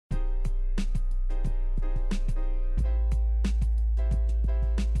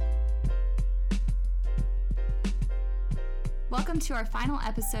Welcome to our final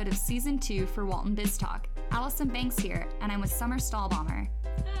episode of Season 2 for Walton Biz Talk. Allison Banks here, and I'm with Summer Stahlbommer.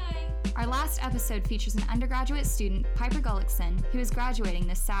 Hi! Our last episode features an undergraduate student, Piper Gullickson, who is graduating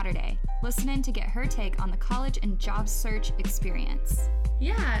this Saturday. Listen in to get her take on the college and job search experience.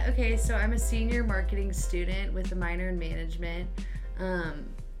 Yeah, okay, so I'm a senior marketing student with a minor in management.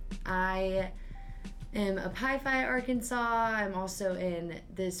 I am a Pi Phi, Arkansas. I'm also in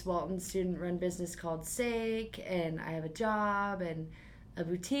this Walton student-run business called Sake, and I have a job and a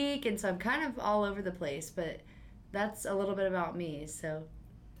boutique, and so I'm kind of all over the place, but that's a little bit about me, so.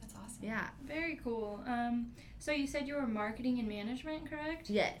 That's awesome. Yeah. Very cool. So you said you were marketing and management, correct?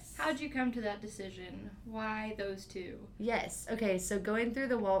 Yes. How'd you come to that decision? Why those two? Yes. Okay, so going through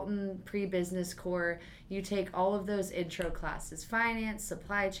the Walton pre-business core, you take all of those intro classes, finance,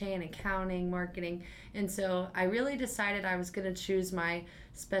 supply chain, accounting, marketing, and so I really decided I was going to choose my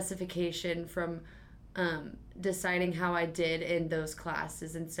specification from deciding how I did in those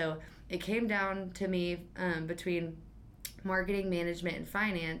classes, and so it came down to me between marketing, management, and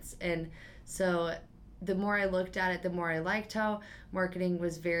finance, and so the more I looked at it, the more I liked how marketing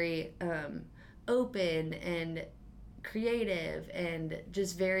was very open and creative and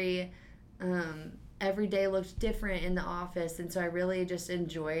just very every day looked different in the office, and so I really just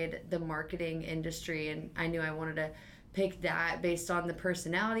enjoyed the marketing industry, and I knew I wanted to pick that based on the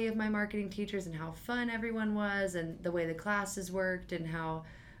personality of my marketing teachers and how fun everyone was and the way the classes worked and how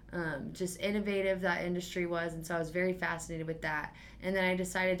just innovative that industry was, and so I was very fascinated with that. And then I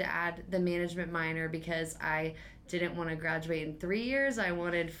decided to add the management minor because I didn't want to graduate in 3 years. I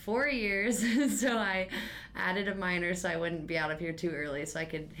wanted 4 years, so I added a minor so I wouldn't be out of here too early, so I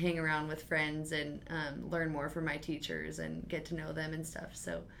could hang around with friends and learn more from my teachers and get to know them and stuff.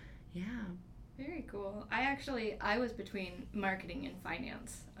 So, yeah. Very cool. I was between marketing and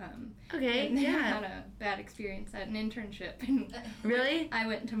finance. Okay, and yeah. I had a bad experience at an internship. And Really? I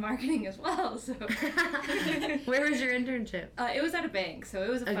went into marketing as well, so. Where was your internship? It was at a bank, so it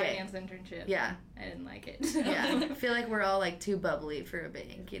was a Okay. finance internship. Yeah. I didn't like it. So. Yeah. I feel like we're all like too bubbly for a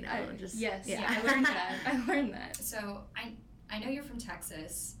bank, you know? Yes, Yeah. I learned that. I learned that. So I know you're from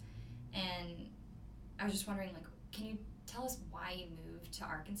Texas, and I was just wondering, like, can you tell us why you moved to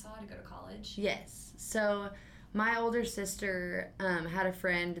Arkansas to go to college? Yes. So my older sister had a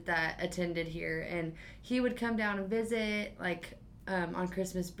friend that attended here, and he would come down and visit, like, on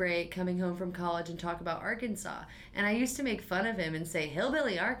Christmas break, coming home from college, and talk about Arkansas. And I used to make fun of him and say,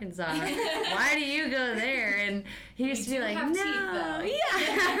 "Hillbilly Arkansas, why do you go there?" And he used to be like, "No,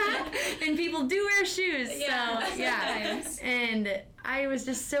 yeah." And people do wear shoes, Yeah. so yeah. And I was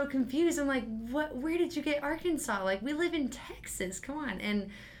just so confused. I'm like, "What? Where did you get Arkansas? Like, we live in Texas. Come on." And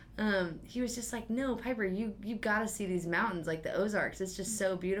he was just like, "No, Piper, you gotta see these mountains, like the Ozarks. It's just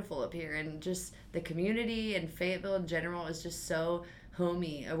so beautiful up here, and just the community and Fayetteville in general is just so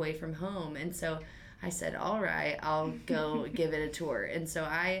homey away from home." And so I said, "All right, I'll go give it a tour." And so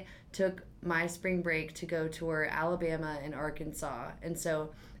I took my spring break to go tour Alabama and Arkansas. And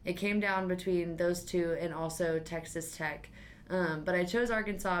so it came down between those two and also Texas Tech. But I chose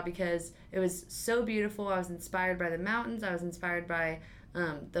Arkansas because it was so beautiful. I was inspired by the mountains. I was inspired by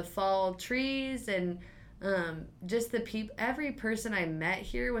the fall trees, and just the people. Every person I met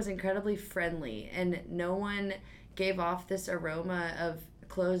here was incredibly friendly, and no one gave off this aroma of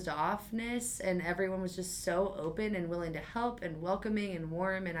closed offness, and everyone was just so open and willing to help and welcoming and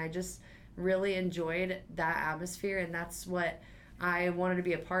warm, and I just really enjoyed that atmosphere, and that's what I wanted to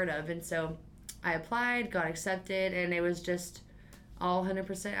be a part of. And so I applied, got accepted, and it was just all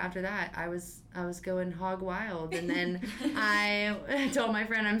 100% after that. I was going hog wild, and then I told my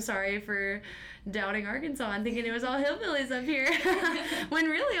friend I'm sorry for doubting Arkansas and thinking it was all hillbillies up here, when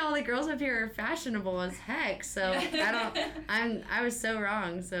really all the girls up here are fashionable as heck. So I was so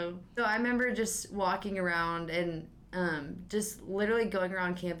wrong. So I remember just walking around and just literally going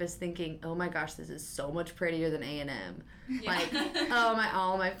around campus thinking, "Oh my gosh, this is so much prettier than A&M. Yeah. Like,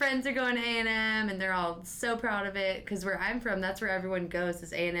 all my friends are going to A&M, and they're all so proud of it, because where I'm from, that's where everyone goes,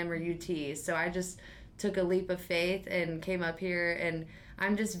 is A&M or UT. So I just took a leap of faith and came up here, and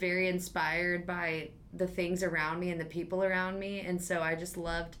I'm just very inspired by the things around me and the people around me, and so I just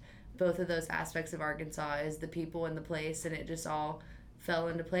loved both of those aspects of Arkansas, is the people and the place, and it just all fell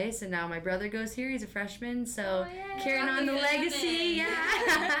into place. And now my brother goes here. He's a freshman, so carrying on the legacy.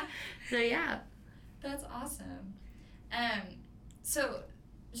 Yeah. So yeah. That's awesome. So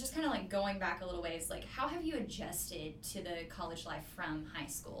just kind of like going back a little ways, like, how have you adjusted to the college life from high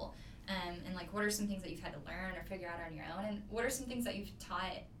school? And like, what are some things that you've had to learn or figure out on your own? And what are some things that you've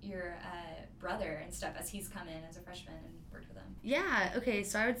taught your brother and stuff as he's come in as a freshman and worked with him? Yeah, okay,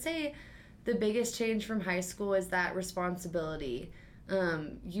 so I would say the biggest change from high school is that responsibility.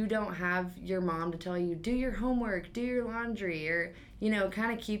 You don't have your mom to tell you, do your homework, do your laundry, or,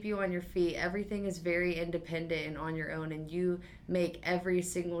 kind of keep you on your feet. Everything is very independent and on your own, and you make every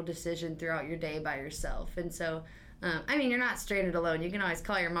single decision throughout your day by yourself. And so, you're not stranded alone. You can always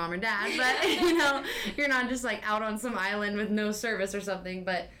call your mom or dad, but, you're not just like out on some island with no service or something.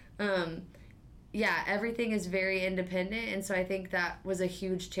 But, everything is very independent, and so I think that was a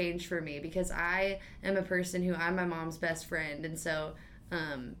huge change for me because I am a person who I'm my mom's best friend, and so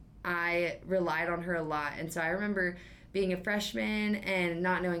I relied on her a lot. And so I remember being a freshman and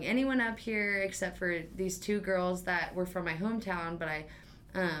not knowing anyone up here except for these 2 girls that were from my hometown, but I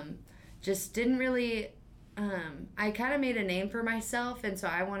just didn't really, I kind of made a name for myself, and so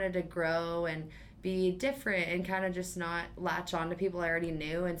I wanted to grow and be different and kind of just not latch on to people I already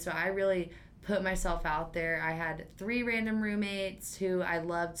knew, and so I really put myself out there. I had 3 random roommates who I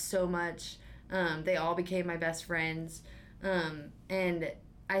loved so much. They all became my best friends. And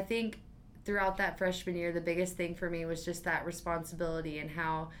I think throughout that freshman year, the biggest thing for me was just that responsibility and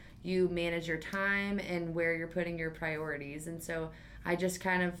how you manage your time and where you're putting your priorities. And so I just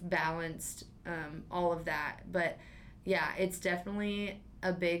kind of balanced all of that. But yeah, it's definitely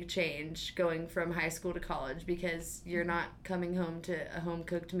a big change going from high school to college because you're not coming home to a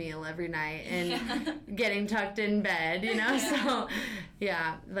home-cooked meal every night and getting tucked in bed, So,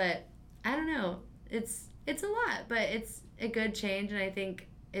 yeah, but I don't know. It's a lot, but it's a good change, and I think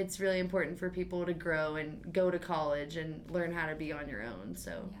it's really important for people to grow and go to college and learn how to be on your own,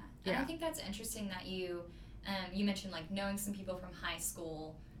 so, yeah. And I think that's interesting that you mentioned, like, knowing some people from high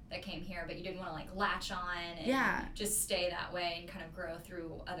school that came here, but you didn't want to, like, latch on and just stay that way and kind of grow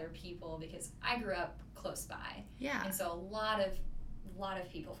through other people, because I grew up close by. Yeah. And so a lot of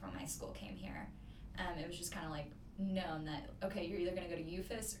people from my school came here. It was just kind of, like, known that, okay, you're either going to go to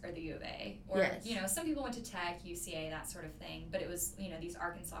UFAS or the U of A. Or, yes. Some people went to Tech, UCA, that sort of thing. But it was, these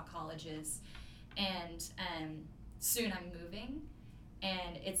Arkansas colleges. And soon I'm moving,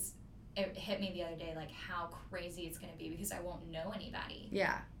 and it hit me the other day, like, how crazy it's going to be because I won't know anybody.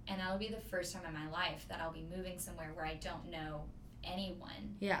 Yeah. And that'll be the first time in my life that I'll be moving somewhere where I don't know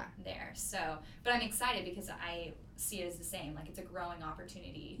anyone there. So, but I'm excited because I see it as the same. Like, it's a growing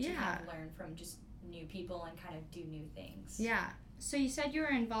opportunity to kind of learn from just new people and kind of do new things. Yeah. So you said you were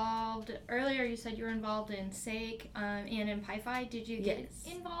involved, earlier you said you were involved in SAIC and in Pi-Phi. Did you get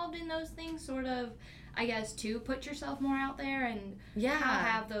involved in those things sort of, I guess, to put yourself more out there? And how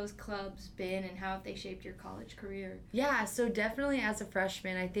have those clubs been, and how have they shaped your college career? Yeah, so definitely as a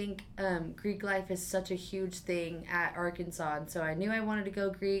freshman, I think Greek life is such a huge thing at Arkansas, and so I knew I wanted to go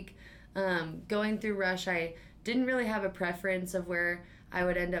Greek. Going through Rush, I didn't really have a preference of where I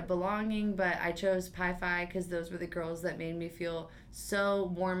would end up belonging, but I chose Pi-Phi because those were the girls that made me feel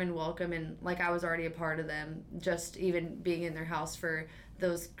so warm and welcome, and like I was already a part of them, just even being in their house for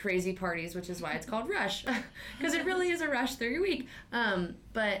those crazy parties, which is why it's called Rush, because it really is a rush through your week.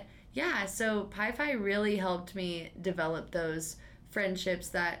 But yeah, so Pi-Phi really helped me develop those friendships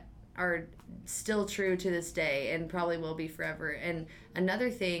that are still true to this day and probably will be forever. And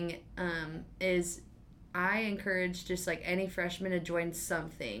another thing is I encourage just like any freshman to join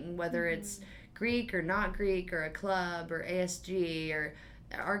something, whether it's Greek or not Greek or a club or ASG, or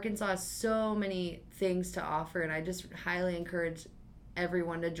Arkansas has so many things to offer, and I just highly encourage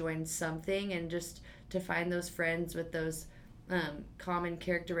everyone to join something and just to find those friends with those common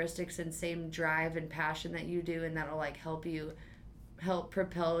characteristics and same drive and passion that you do, and that'll like help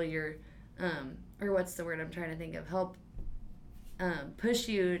propel your or what's the word I'm trying to think of, help push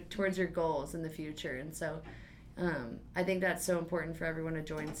you towards your goals in the future. And so I think that's so important for everyone to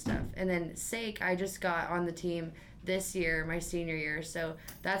join stuff. And then SAIC, I just got on the team this year, my senior year, so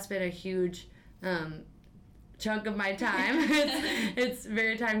that's been a huge chunk of my time. It's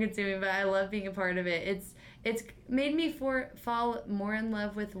very time consuming, but I love being a part of it. It's made me fall more in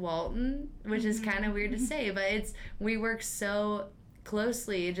love with Walton, which is kind of weird to say, but we work so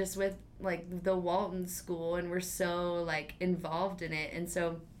closely just with like the Walton school, and we're so like involved in it, and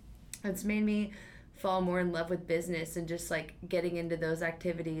so it's made me fall more in love with business and just like getting into those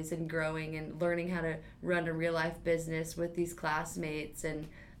activities and growing and learning how to run a real life business with these classmates. And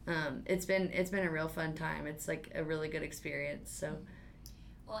it's been a real fun time. It's like a really good experience. So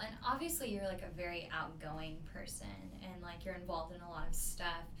well, and obviously you're like a very outgoing person and like you're involved in a lot of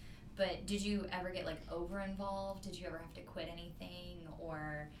stuff, but did you ever get like over involved? Did you ever have to quit anything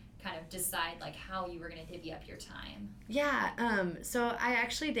or kind of decide like how you were going to divvy up your time? Yeah, so I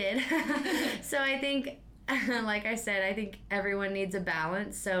actually did. So I think like I said, I think everyone needs a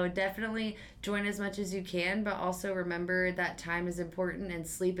balance. So definitely join as much as you can, but also remember that time is important and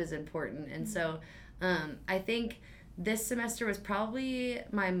sleep is important. And so I think this semester was probably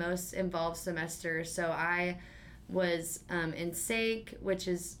my most involved semester. So I was in SAIC, which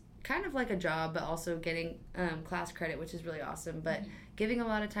is kind of like a job, but also getting class credit, which is really awesome. But giving a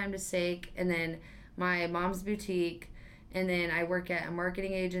lot of time to SAIC, and then my mom's boutique, and then I work at a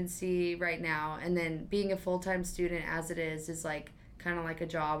marketing agency right now, and then being a full-time student as it is like kind of like a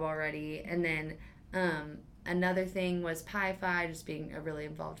job already. And then another thing was Pi-Fi, just being a really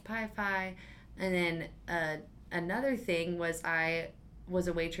involved Pi-Fi. And then another thing was I was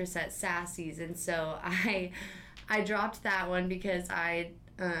a waitress at Sassy's, and so I dropped that one because I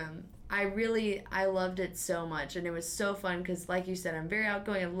loved it so much, and it was so fun because, like you said, I'm very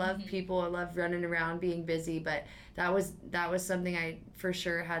outgoing. I love people. I love running around, being busy, but that was something I for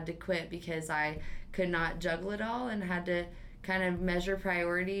sure had to quit because I could not juggle it all and had to kind of measure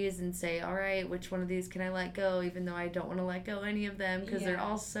priorities and say, all right, which one of these can I let go, even though I don't want to let go any of them because they're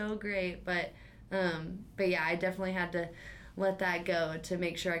all so great. But yeah, I definitely had to let that go to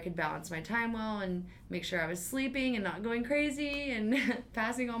make sure I could balance my time well and make sure I was sleeping and not going crazy and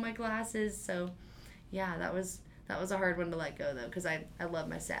passing all my classes. So yeah, that was a hard one to let go though, because I love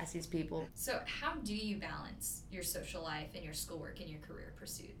my Sassy's people. So how do you balance your social life and your schoolwork and your career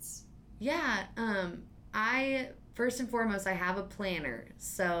pursuits? Yeah, I first and foremost, I have a planner.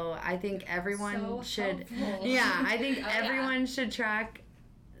 So I think everyone should everyone should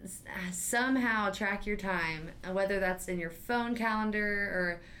somehow track your time, whether that's in your phone calendar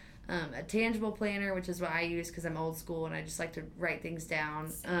or a tangible planner, which is what I use because I'm old school and I just like to write things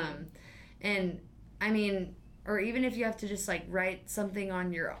down. And I mean, or even if you have to just like write something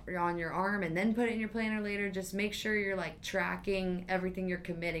on your arm and then put it in your planner later, just make sure you're like tracking everything you're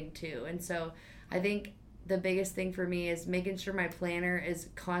committing to. And so I think the biggest thing for me is making sure my planner is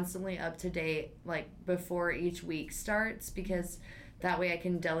constantly up to date, like before each week starts, because that way I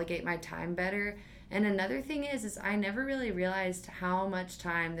can delegate my time better. And another thing is I never really realized how much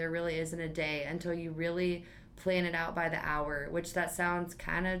time there really is in a day until you really plan it out by the hour, which that sounds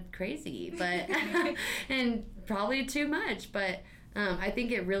kind of crazy, but and probably too much, but I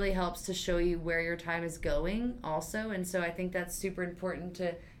think it really helps to show you where your time is going also. And so I think that's super important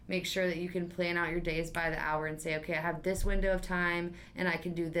to make sure that you can plan out your days by the hour and say, okay, I have this window of time and I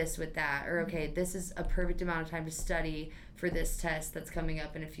can do this with that, or okay, this is a perfect amount of time to study for this test that's coming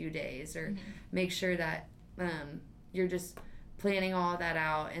up in a few days, or make sure that you're just planning all that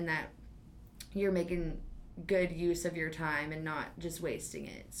out and that you're making good use of your time and not just wasting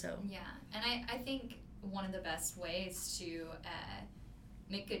it. So yeah, and I think one of the best ways to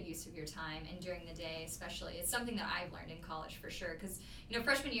make good use of your time, and during the day especially, it's something that I've learned in college for sure, because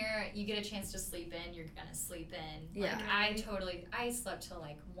freshman year you get a chance to sleep in, you're gonna sleep in. Yeah. Like I slept till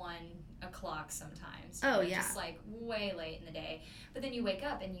like 1 o'clock sometimes. Just like way late in the day, but then you wake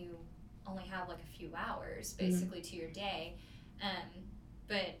up and you only have like a few hours basically to your day.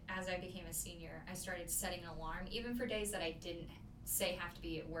 But as I became a senior, I started setting an alarm, even for days that I didn't say have to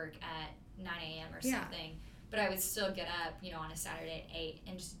be at work at 9 a.m. or something. But I would still get up, on a Saturday at 8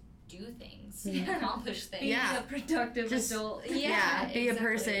 and just do things and accomplish things. Be a productive adult. Yeah, be a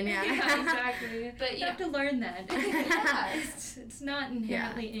person, yeah, exactly. But you have to learn that. It's not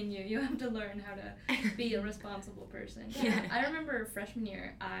inherently in you. You have to learn how to be a responsible person. Yeah. I remember freshman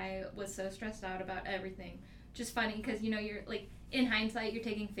year, I was so stressed out about everything. Just funny, because, you're, like, in hindsight, you're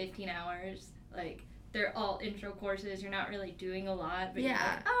taking 15 hours, like, they're all intro courses, you're not really doing a lot, but you're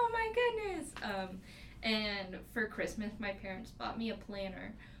like, oh my goodness. And for Christmas, my parents bought me a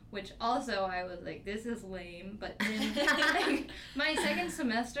planner, which also I was like, this is lame, but then like, my second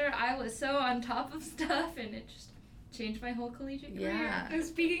semester, I was so on top of stuff, and it just changed my whole collegiate career. Yeah.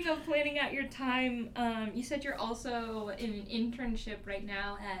 Speaking of planning out your time, you said you're also in an internship right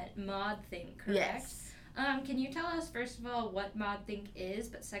now at ModThink, correct? Yes. Can you tell us, first of all, what ModThink is,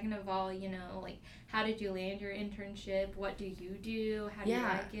 but second of all, like, how did you land your internship? What do you do? How do you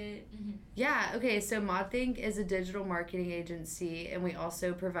like it? Yeah, okay, so ModThink is a digital marketing agency, and we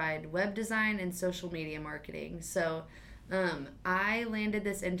also provide web design and social media marketing. So I landed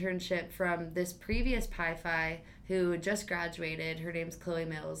this internship from this previous Pi-Fi who just graduated. Her name's Chloe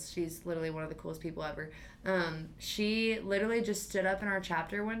Mills. She's literally one of the coolest people ever. She literally just stood up in our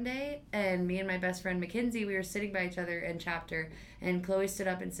chapter one day, and me and my best friend Mackenzie, we were sitting by each other in chapter, and Chloe stood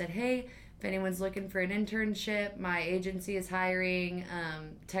up and said, hey, if anyone's looking for an internship, my agency is hiring,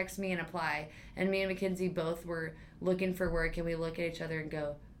 text me and apply. And me and Mackenzie both were looking for work, and we look at each other and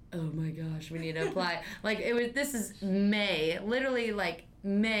go, oh my gosh, we need to apply. Like, this is May, literally like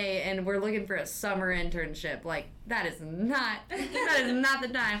May and we're looking for a summer internship. Like, that is not the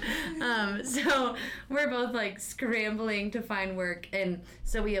time. So we're both like scrambling to find work. And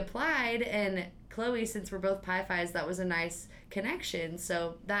so we applied, and Chloe, since we're both Pi Phis, that was a nice connection.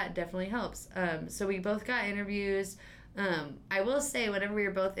 So that definitely helps. So we both got interviews. I will say, whenever we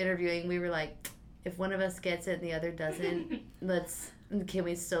were both interviewing, we were like, if one of us gets it and the other doesn't, can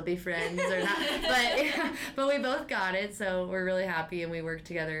we still be friends or not? But we both got it, so we're really happy, and we work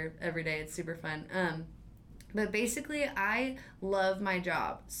together every day. It's super fun. But basically, I love my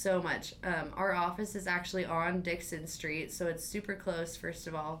job so much. Our office is actually on Dixon Street, so it's super close, first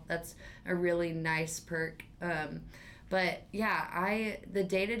of all. That's a really nice perk. But yeah, the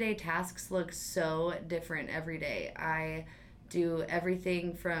day-to-day tasks look so different every day. I do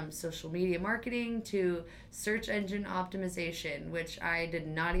everything from social media marketing to search engine optimization, which I did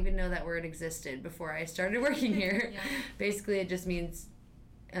not even know that word existed before I started working here. Yeah. Basically, it just means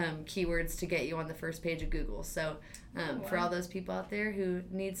keywords to get you on the first page of Google. So for all those people out there who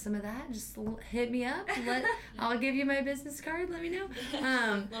need some of that, just hit me up. I'll give you my business card. Let me know.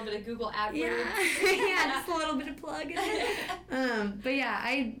 A little bit of Google AdWords. Yeah, just a little bit of plug. But yeah,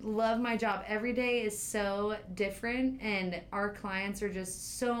 I love my job. Every day is so different, and our clients are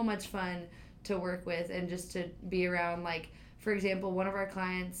just so much fun to work with and just to be around. Like, for example, one of our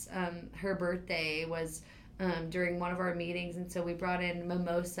clients, her birthday was during one of our meetings, and so we brought in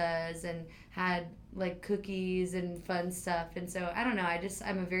mimosas and had like cookies and fun stuff. And so I don't know,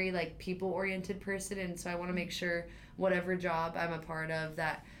 I'm a very like people oriented person, and so I want to make sure whatever job I'm a part of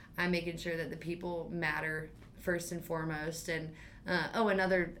that I'm making sure that the people matter first and foremost. And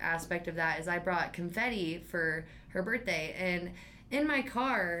another aspect of that is I brought confetti for her birthday, and in my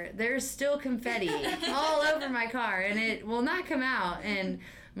car there's still confetti all over my car, and it will not come out. And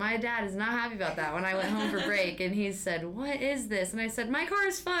my dad is not happy about that when I went home for break, and he said, "What is this?" And I said, "My car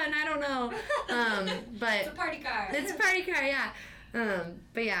is fun. I don't know." But it's a party car. It's a party car, yeah.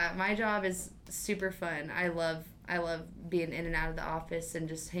 But yeah, my job is super fun. I love being in and out of the office and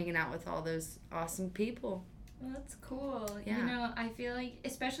just hanging out with all those awesome people. Well, that's cool. Yeah. You know, I feel like,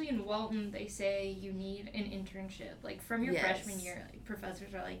 especially in Walton, they say you need an internship. Like, from your freshman year, like,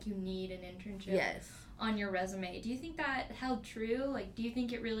 professors are like, you need an internship on your resume. Do you think that held true? Like, do you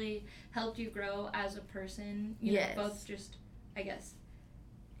think it really helped you grow as a person? You know, both just, I guess,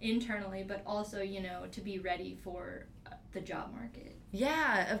 internally, but also, you know, to be ready for the job market.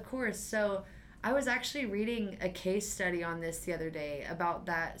 Yeah, of course. So I was actually reading a case study on this the other day about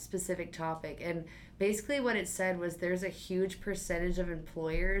that specific topic, and basically what it said was there's a huge percentage of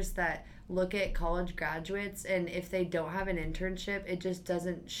employers that look at college graduates, and if they don't have an internship, it just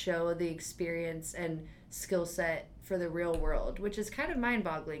doesn't show the experience and skill set for the real world, which is kind of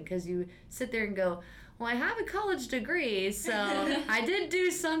mind-boggling, because you sit there and go, well, I have a college degree, so I did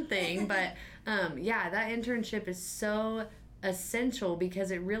do something. But yeah, that internship is so essential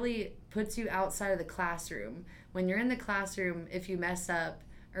because it really puts you outside of the classroom. When you're in the classroom, if you mess up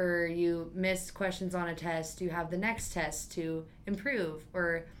or you miss questions on a test, you have the next test to improve,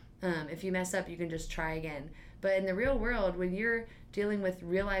 or if you mess up, you can just try again. But in the real world, when you're dealing with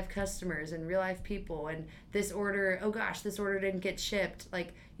real life customers and real life people, and this order didn't get shipped,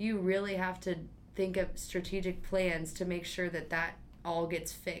 like, you really have to think of strategic plans to make sure that all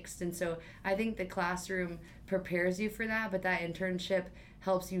gets fixed. And so I think the classroom prepares you for that, but that internship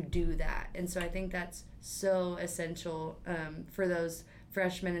helps you do that. And so I think that's so essential for those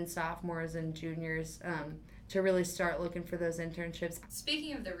freshmen and sophomores and juniors to really start looking for those internships.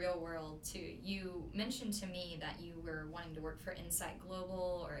 Speaking of the real world too, you mentioned to me that you were wanting to work for Insight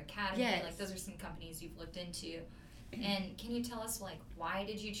Global or Academy. Yes. Like, those are some companies you've looked into. And can you tell us, like, why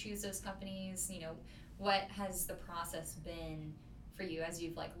did you choose those companies? You know, what has the process been for you as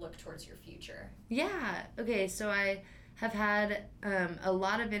you've, like, looked towards your future? Yeah. Okay, so I have had a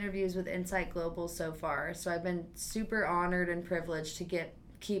lot of interviews with Insight Global so far, so I've been super honored and privileged to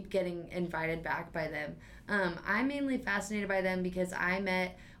keep getting invited back by them. I'm mainly fascinated by them because I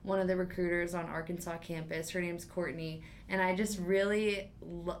met one of the recruiters on Arkansas campus. Her name's Courtney, and I just really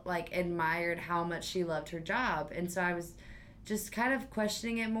admired how much she loved her job. And so I was just kind of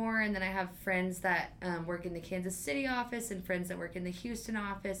questioning it more, and then I have friends that work in the Kansas City office and friends that work in the Houston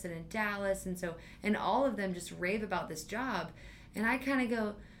office and in Dallas, and all of them just rave about this job. And I kind of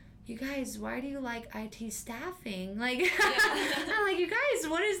go, you guys, why do you like IT staffing? Like, I'm like, you guys,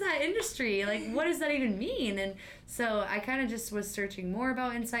 what is that industry? Like, what does that even mean? And so I kind of just was searching more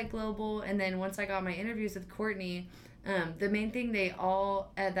about Insight Global, and then once I got my interviews with Courtney, the main thing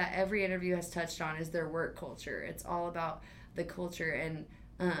that every interview has touched on is their work culture. It's all about the culture, and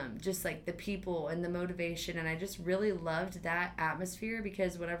just like the people and the motivation. And I just really loved that atmosphere,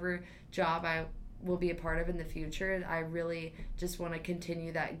 because whatever job I will be a part of in the future, I really just want to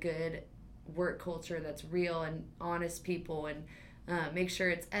continue that good work culture that's real and honest people, and make sure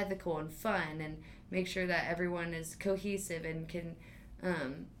it's ethical and fun, and make sure that everyone is cohesive and can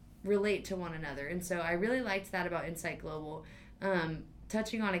relate to one another. And so I really liked that about Insight Global.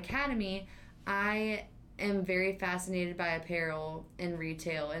 Touching on Academy, I am very fascinated by apparel and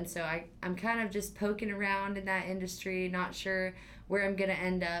retail, and so I'm kind of just poking around in that industry, not sure where I'm going to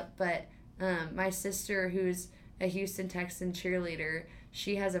end up, but my sister, who's a Houston Texan cheerleader,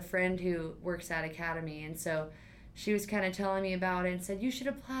 she has a friend who works at Academy, and so she was kind of telling me about it and said, you should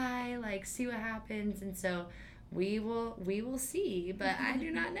apply, like, see what happens. And so we will see, but I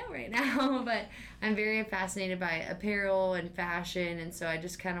do not know right now. But I'm very fascinated by apparel and fashion, and so I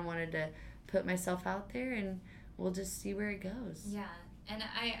just kind of wanted to put myself out there, and we'll just see where it goes. Yeah. And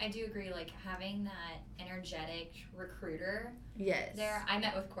I do agree, like, having that energetic recruiter. Yes. There. I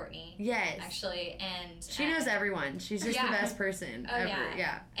met with Courtney. Yes. Actually, and she knows everyone. She's just the best person ever.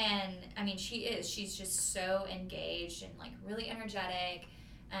 Yeah. And, I mean, she's just so engaged and, like, really energetic.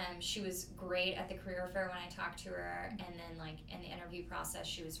 She was great at the career fair when I talked to her, and then, like, in the interview process,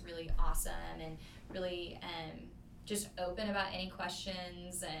 she was really awesome and really just open about any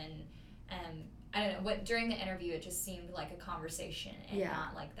questions, and I don't know, during the interview, it just seemed like a conversation and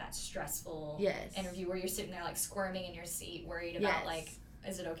not like that stressful interview where you're sitting there, like, squirming in your seat, worried about, like,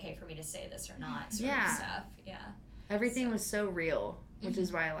 is it okay for me to say this or not, sort of stuff. Yeah. Everything was so real, which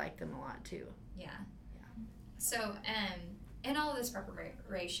is why I like them a lot, too. Yeah. So, in all of this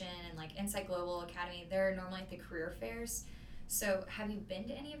preparation and, like, Insight Global Academy, there are normally, like, the career fairs. So, have you been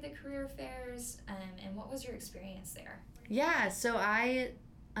to any of the career fairs, and what was your experience there? Yeah, so I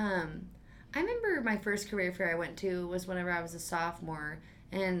remember my first career fair I went to was whenever I was a sophomore,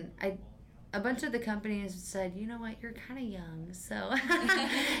 and a bunch of the companies said, you know what, you're kind of young, so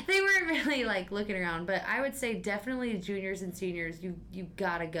they weren't really, like, looking around. But I would say definitely juniors and seniors, you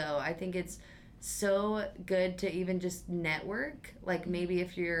gotta go. I think it's so good to even just network. Like, maybe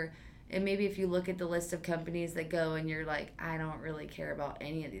if you look at the list of companies that go and you're like, I don't really care about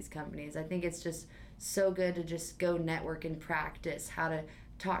any of these companies, I think it's just so good to just go network and practice how to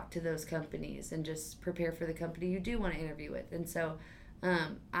talk to those companies and just prepare for the company you do want to interview with. And so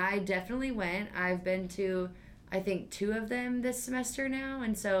I definitely went. I've been to, I think, 2 of them this semester now,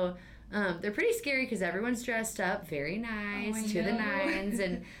 and so they're pretty scary because everyone's dressed up very nice to the nines,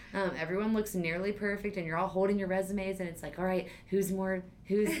 and everyone looks nearly perfect, and you're all holding your resumes, and it's like, all right, who's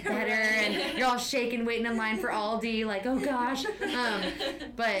better, and you're all shaking, waiting in line for Aldi, like, oh gosh.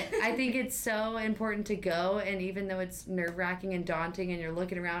 But I think it's so important to go, and even though it's nerve-wracking and daunting, and you're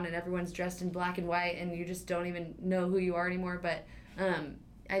looking around and everyone's dressed in black and white, and you just don't even know who you are anymore, but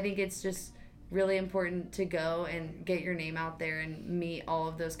I think it's just really important to go and get your name out there and meet all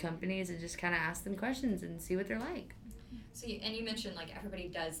of those companies and just kind of ask them questions and see what they're like. So, and you mentioned, like, everybody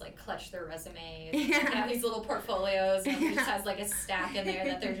does, like, clutch their resumes. They have these little portfolios, and everybody just has, like, a stack in there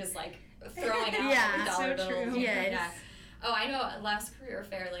that they're just, like, throwing out, like, dollar bills. True. Yes. Yeah. Oh, I know, last career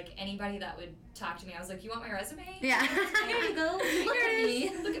fair, like, anybody that would talk to me, I was like, you want my resume? Yeah. Here you go. Look at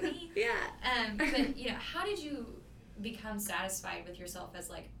me. Look at me. Yeah. But, you know, how did you become satisfied with yourself as,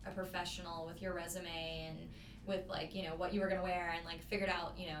 like, a professional with your resume and with, like, you know, what you were going to wear, and, like, figured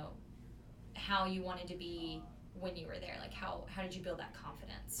out, you know, how you wanted to be when you were there? Like, how did you build that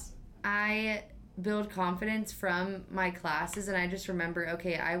confidence? I build confidence from my classes, and I just remember,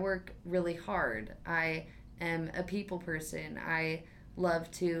 okay, I work really hard. I am a people person. I love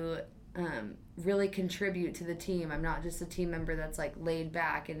to really contribute to the team. I'm not just a team member that's, like, laid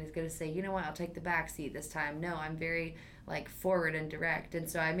back and is going to say, you know what, I'll take the back seat this time. No, I'm very, like, forward and direct. And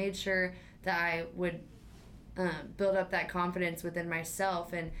so I made sure that I would build up that confidence within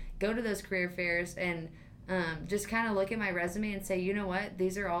myself and go to those career fairs and just kind of look at my resume and say, you know what,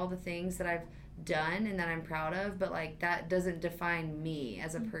 these are all the things that I've done and that I'm proud of, but, like, that doesn't define me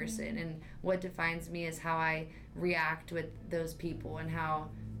as a person. And what defines me is how I react with those people and how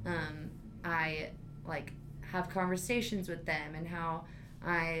I, like, have conversations with them and how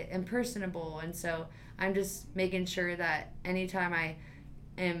I am personable. And so I'm just making sure that anytime I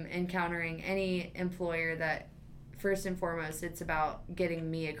am encountering any employer, that first and foremost it's about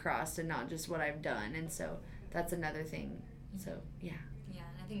getting me across and not just what I've done. And so that's another thing. So yeah, and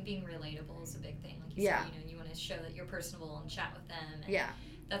I think being relatable is a big thing. Like you said, you know, you want to show that you're personable and chat with them, and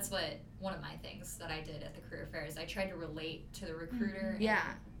that's what one of my things that I did at the career fair is I tried to relate to the recruiter and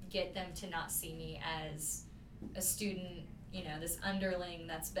get them to not see me as a student this underling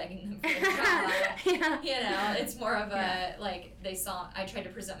that's begging them for a job. Yeah. It's more of a, like, I tried to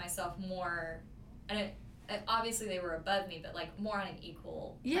present myself more, and obviously they were above me, but, like, more on an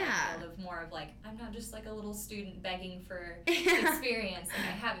equal field of more of, like, I'm not just, like, a little student begging for experience. Like,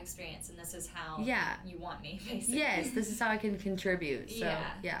 I have experience, and this is how you want me, basically. Yes, this is how I can contribute. So,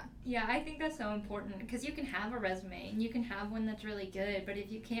 Yeah, I think that's so important, because you can have a resume, and you can have one that's really good, but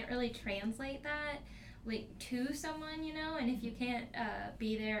if you can't really translate that, like, to someone, and if you can't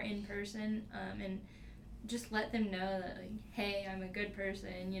be there in person, and just let them know that, like, hey, I'm a good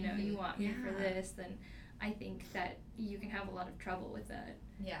person, you want me for this, then I think that you can have a lot of trouble with that.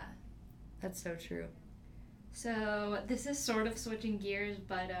 Yeah. That's so true. So this is sort of switching gears,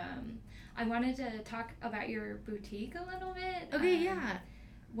 but I wanted to talk about your boutique a little bit. Okay,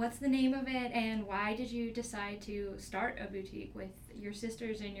 What's the name of it, and why did you decide to start a boutique with your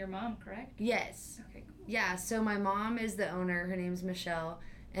sisters and your mom, correct? Yes. Okay, cool. Yeah, so my mom is the owner. Her name's Michelle.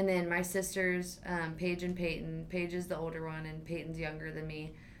 And then my sisters, Paige and Peyton. Paige is the older one, and Peyton's younger than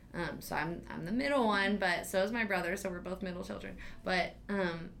me. So I'm the middle one, but so is my brother, so we're both middle children. But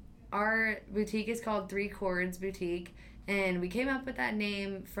our boutique is called 3 Chords Boutique, and we came up with that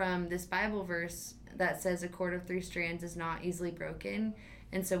name from this Bible verse that says a cord of 3 strands is not easily broken.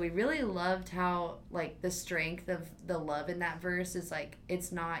 And so we really loved how, like, the strength of the love in that verse is, like,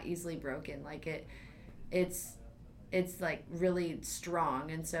 it's not easily broken. Like, it's like, really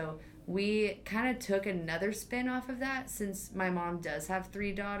strong. And so we kind of took another spin off of that, since my mom does have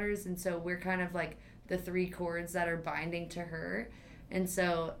 3 daughters, and so we're kind of like the 3 cords that are binding to her. And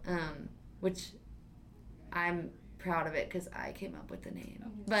so which I'm proud of it, because I came up with the name.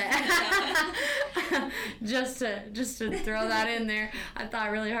 But just to throw that in there, I thought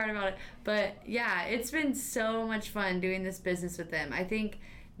really hard about it. But yeah, it's been so much fun doing this business with them. I think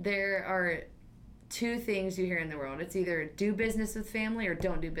there are 2 things you hear in the world. It's either do business with family or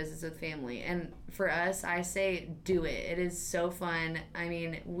don't do business with family. And for us, I say do it. It is so fun. I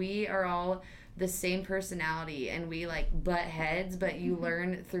mean, we are all the same personality, and we, like, butt heads, but you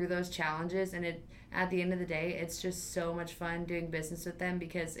learn through those challenges, and at the end of the day, it's just so much fun doing business with them,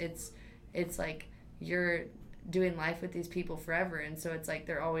 because it's like you're doing life with these people forever, and so it's like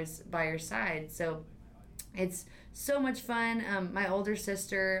they're always by your side. So it's so much fun. My older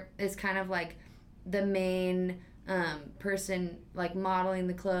sister is kind of like the main person, like, modeling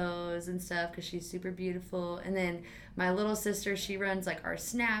the clothes and stuff, because she's super beautiful. And then my little sister, she runs, like, our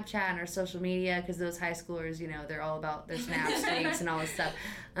Snapchat and our social media, because those high schoolers, they're all about their Snap streaks and all this stuff.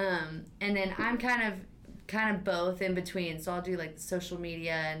 And then I'm kind of both in between, so I'll do, like, the social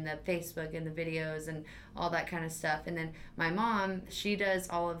media and the Facebook and the videos and all that kind of stuff. And then my mom, she does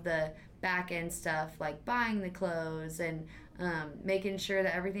all of the back end stuff, like buying the clothes and making sure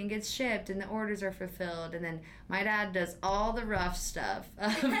that everything gets shipped and the orders are fulfilled. And then my dad does all the rough stuff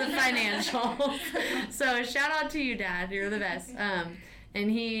of the financials. So shout out to you, Dad. You're the best.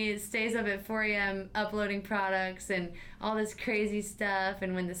 And he stays up at 4 a.m. uploading products and all this crazy stuff.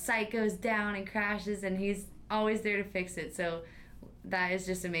 And when the site goes down and crashes, and he's always there to fix it. So that is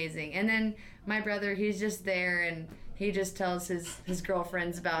just amazing. And then my brother, he's just there, and he just tells his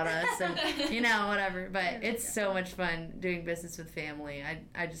girlfriends about us and, whatever. But it's so much fun doing business with family.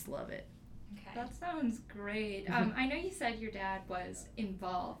 I just love it. Okay. That sounds great. I know you said your dad was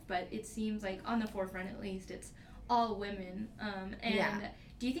involved, but it seems like on the forefront, at least, it's all women.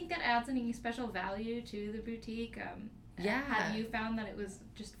 Do you think that adds any special value to the boutique? Have you found that it was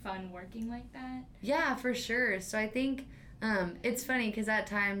just fun working like that? Yeah, for sure. So I think it's funny, because at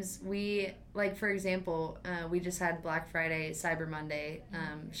times we, like, for example, we just had Black Friday, Cyber Monday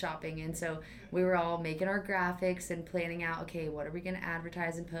shopping, and so we were all making our graphics and planning out, okay, what are we going to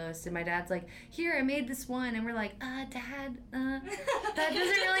advertise and post? And my dad's like, here, I made this one. And we're like, Dad, that doesn't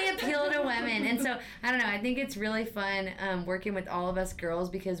really appeal to women. And so, I don't know, I think it's really fun working with all of us girls,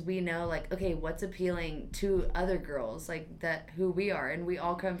 because we know, like, okay, what's appealing to other girls, like, that who we are. And we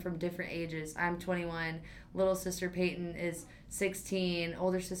all come from different ages. I'm 21. Little sister Peyton is 16.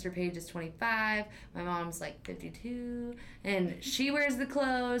 Older sister Paige is 25. My mom's like 52. And she wears the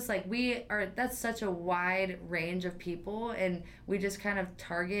clothes. Like, that's such a wide range of people, and we just kind of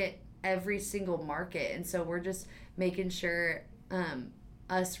target every single market. And so we're just making sure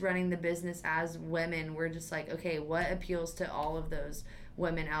us running the business as women, we're just like, okay, what appeals to all of those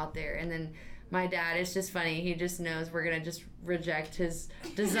women out there? And then my dad, it's just funny, he just knows we're gonna just reject his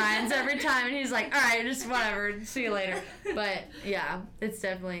designs every time, and he's like, all right, just whatever, see you later. But yeah, it's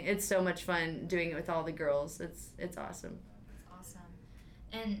so much fun doing it with all the girls. It's awesome. That's awesome.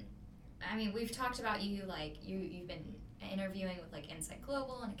 And I mean, we've talked about you, like, you've been interviewing with, like, Insight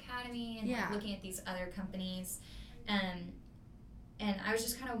Global and Academy, and like, looking at these other companies. And I was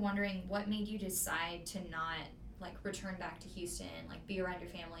just kind of wondering what made you decide to not like return back to Houston, like be around your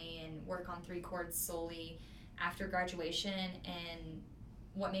family and work on 3 chords solely after graduation, and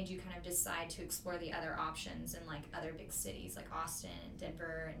what made you kind of decide to explore the other options in like other big cities like Austin,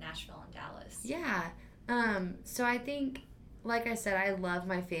 Denver, Nashville, and Dallas? Yeah. So I think, like I said, I love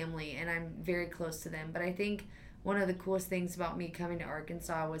my family and I'm very close to them, but I think one of the coolest things about me coming to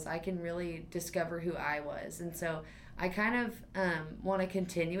Arkansas was I can really discover who I was. And so I kind of want to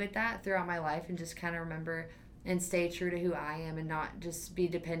continue with that throughout my life and just kind of remember and stay true to who I am and not just be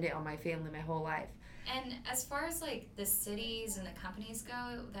dependent on my family my whole life. And as far as like the cities and the companies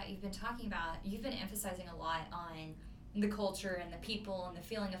go that you've been talking about, you've been emphasizing a lot on the culture and the people and the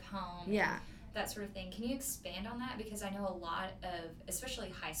feeling of home. Yeah. That sort of thing. Can you expand on that? Because I know a lot of, especially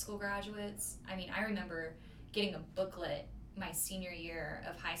high school graduates, I mean, I remember getting a booklet my senior year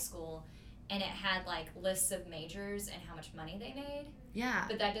of high school, and it had like lists of majors and how much money they made. Yeah.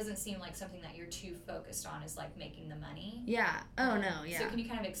 But that doesn't seem like something that you're too focused on, is like making the money. Yeah. Oh, no, yeah. So can you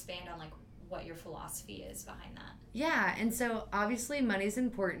kind of expand on like what your philosophy is behind that? Yeah, and so obviously money's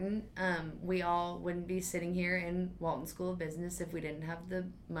important. We all wouldn't be sitting here in Walton School of Business if we didn't have the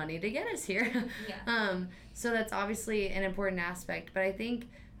money to get us here. Yeah. So that's obviously an important aspect, but I think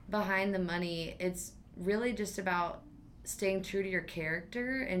behind the money, it's really just about staying true to your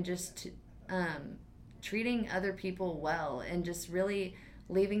character and just treating other people well and just really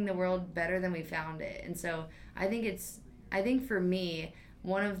leaving the world better than we found it. And so I think for me,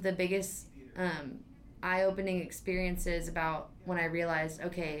 one of the biggest eye-opening experiences about when I realized,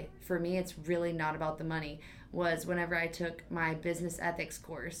 okay, for me it's really not about the money, was whenever I took my business ethics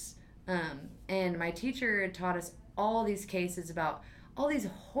course. And my teacher taught us all these cases about all these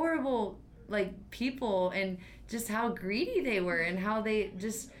horrible like people and just how greedy they were and how they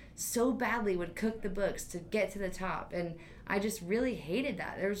just so badly would cook the books to get to the top. And I just really hated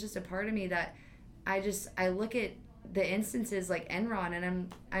that. There was just a part of me that I look at the instances like Enron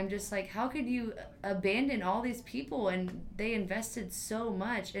and I'm just like, how could you abandon all these people, and they invested so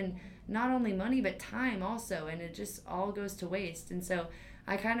much, and not only money but time also, and it just all goes to waste. And so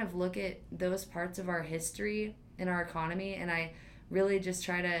I kind of look at those parts of our history and our economy, and I really just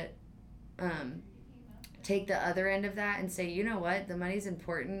try to take the other end of that and say, you know what, the money's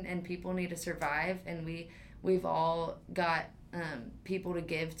important and people need to survive, and we've all got people to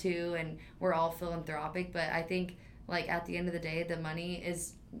give to, and we're all philanthropic. But I think like at the end of the day, the money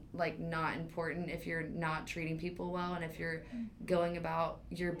is like not important if you're not treating people well, and if you're going about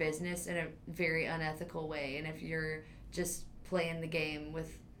your business in a very unethical way, and if you're just playing the game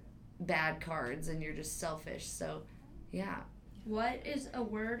with bad cards and you're just selfish. So yeah. What is a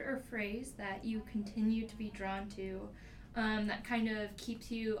word or phrase that you continue to be drawn to that kind of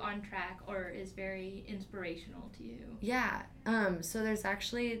keeps you on track or is very inspirational to you? Yeah. So there's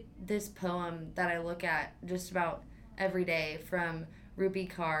actually this poem that I look at just about every day from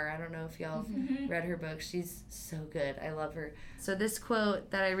Rupi Kaur. I don't know if y'all have read her book. She's so good. I love her. So this quote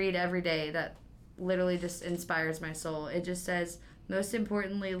that I read every day that literally just inspires my soul. It just says, "Most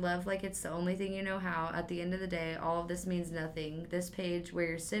importantly, love like it's the only thing you know how. At the end of the day, all of this means nothing. This page where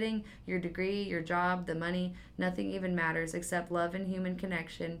you're sitting, your degree, your job, the money, nothing even matters except love and human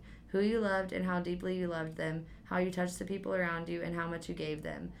connection, who you loved and how deeply you loved them, how you touched the people around you, and how much you gave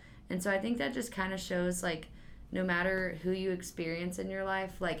them." And so I think that just kind of shows, like, no matter who you experience in your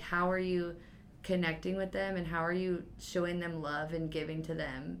life, like, how are you connecting with them and how are you showing them love and giving to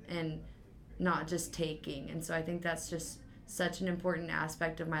them and not just taking. And so I think that's just such an important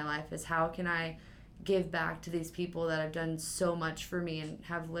aspect of my life, is how can I give back to these people that have done so much for me and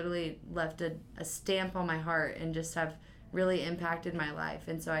have literally left a stamp on my heart and just have really impacted my life.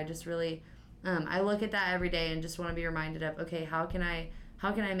 And so I just really I look at that every day and just want to be reminded of, okay, how can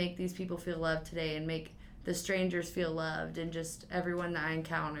I make these people feel loved today and make the strangers feel loved and just everyone that I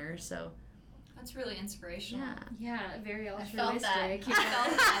encounter. So that's really inspirational. Yeah, very altruistic. I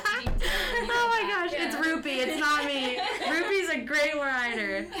felt that. Oh my gosh, yeah. It's Rupi, it's not me. Rupi's a great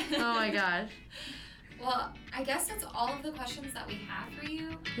writer. Oh my gosh. Well, I guess that's all of the questions that we have for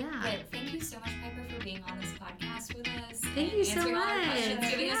you. Yeah. But thank you so much, Piper, for being on this podcast with us. Thank you so much. Answering all our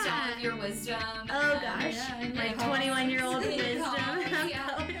questions, giving us all of your wisdom. Oh gosh, my 21-year-old wisdom.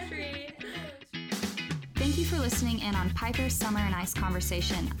 Poetry. Thank you for listening in on Piper's Summer and Ice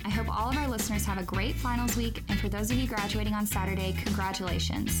Conversation. I hope all of our listeners have a great finals week, and for those of you graduating on Saturday,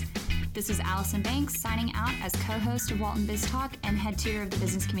 congratulations. This is Allison Banks signing out as co-host of Walton Biz Talk and head tutor of the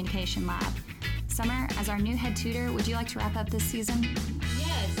Business Communication Lab. Summer, as our new head tutor, would you like to wrap up this season?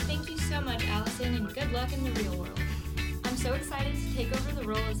 Yes, thank you so much, Allison, and good luck in the real world. I'm so excited to take over the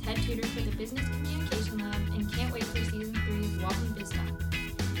role as head tutor for the Business Communication Lab and can't wait for Season 3 of Walton Biz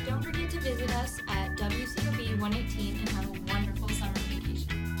Talk. Don't forget to visit us at WCOB 118 and have a